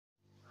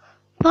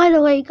By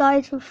the way,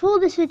 guys, before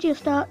this video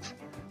starts,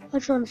 I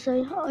just want to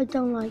say I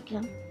don't like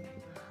him.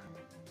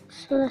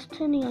 So let's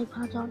turn the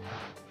iPad on.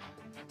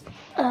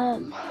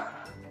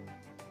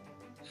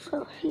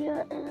 So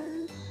here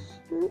is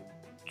it.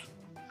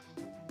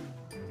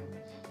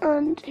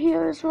 And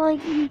here is my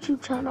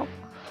YouTube channel.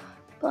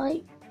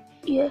 By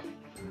yeah.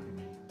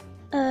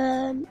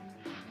 I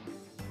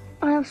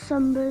have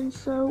sunburn,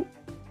 so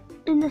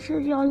in this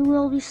video I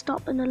will be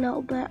stopping a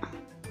little bit.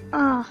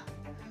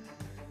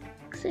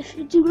 Because if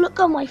you do look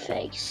on my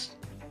face,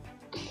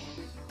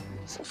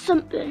 it's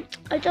sunburn.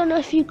 I don't know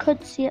if you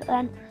could see it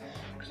then,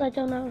 because I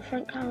don't have a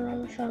front camera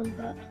on the phone,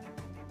 but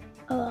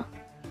oh well.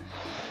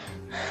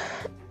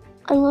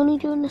 I'm only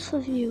doing this for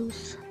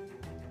views.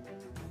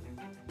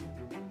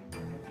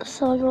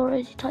 So I've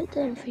already typed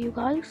it in for you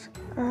guys,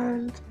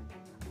 and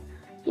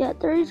yeah,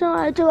 the reason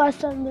why I do have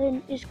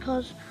sunburn is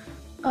because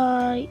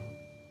I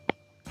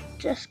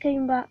just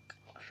came back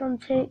from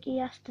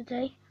Turkey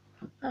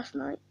last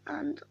night,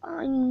 and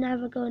I'm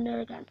never going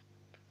there again.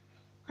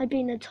 I've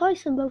been there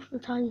twice, and both of the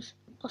times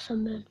got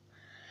sunburn.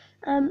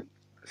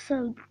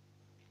 So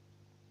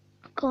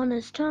go on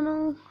his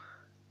channel,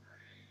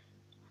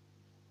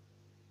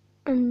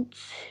 and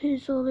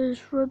here's all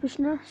his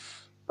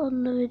rubbishness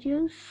on the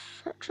videos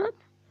section.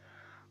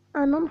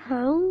 And on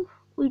home,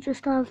 we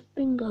just have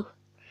bingo.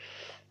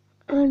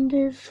 And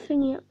his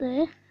thingy up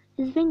there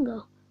is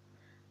bingo.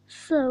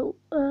 So,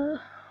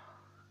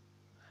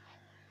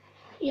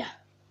 yeah,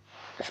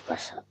 let's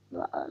press that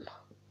button.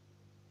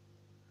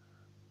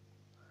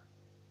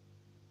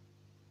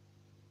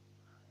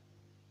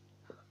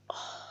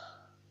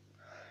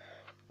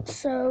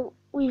 So,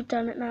 we've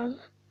done it now.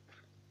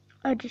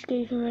 I just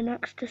gave him an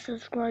extra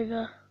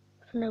subscriber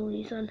for no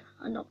reason.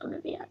 I'm not going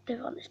to be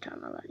active on this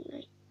channel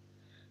anyway.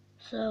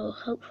 So,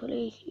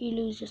 hopefully, he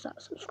loses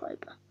that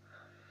subscriber.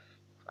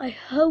 I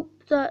hope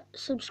that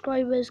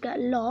subscribers get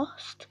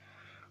lost,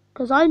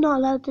 because I'm not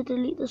allowed to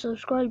delete the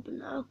subscriber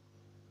now,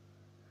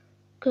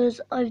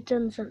 because I've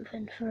done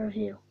something for a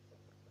view.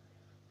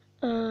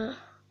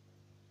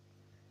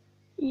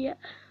 Yeah,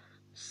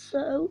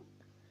 so,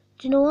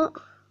 do you know what?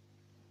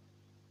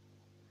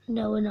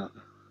 No, we're not.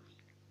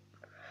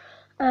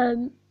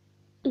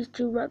 It's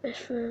too rubbish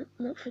for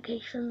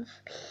notifications.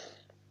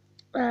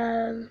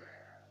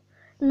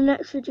 In the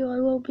next video I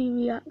will be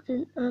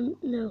reacting,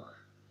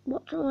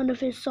 watching one of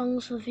his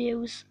songs for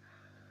views.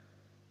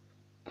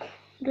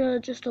 They're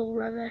just all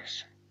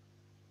rubbish.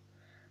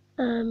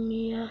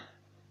 Yeah.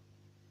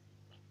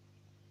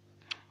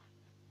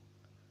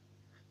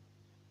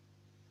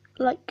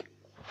 Like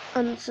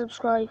and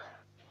subscribe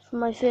for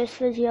my first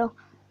video.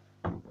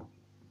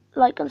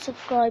 Like and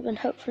subscribe, and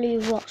hopefully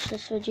you've watched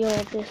this video.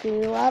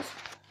 Obviously you have.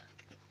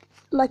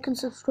 Like and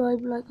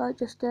subscribe like I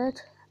just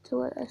did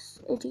to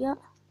this idiot.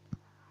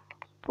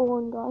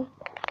 Boring guy.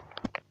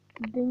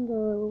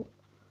 Bingo.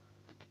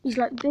 He's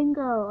like,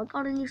 bingo, I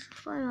got a new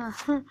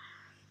subscriber.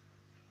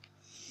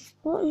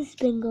 What is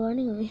bingo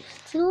anyway?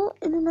 Do you know what?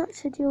 In the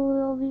next video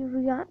we'll be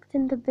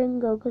reacting to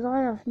bingo, because I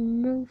have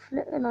no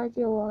flipping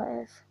idea what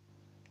it is.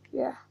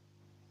 Yeah.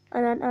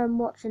 And then I'm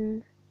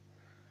watching,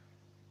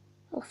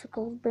 what's it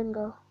called,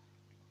 bingo.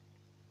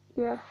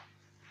 Yeah.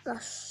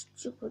 That's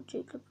stupid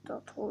Jacob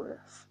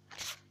Sartorius.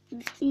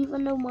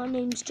 Even though my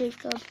name's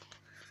Jacob,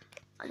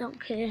 I don't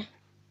care.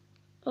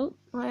 Oh,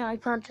 my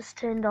iPad just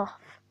turned off.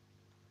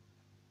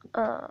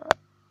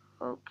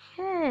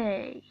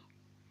 Okay.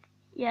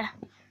 Yeah,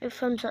 if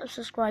thumbs up,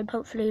 subscribe.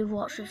 Hopefully you've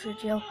watched this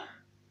video.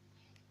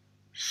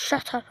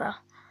 Shut up,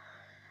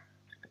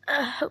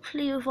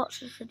 hopefully you've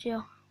watched this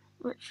video,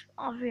 which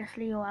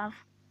obviously you have.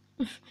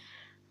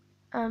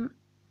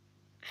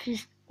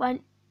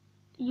 When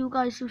you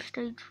guys who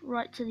stayed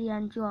right to the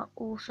end, you are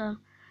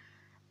awesome.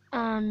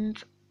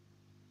 And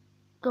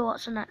go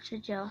watch the next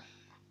video.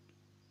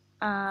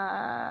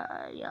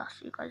 Yeah, I'll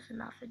see you guys in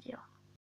that video.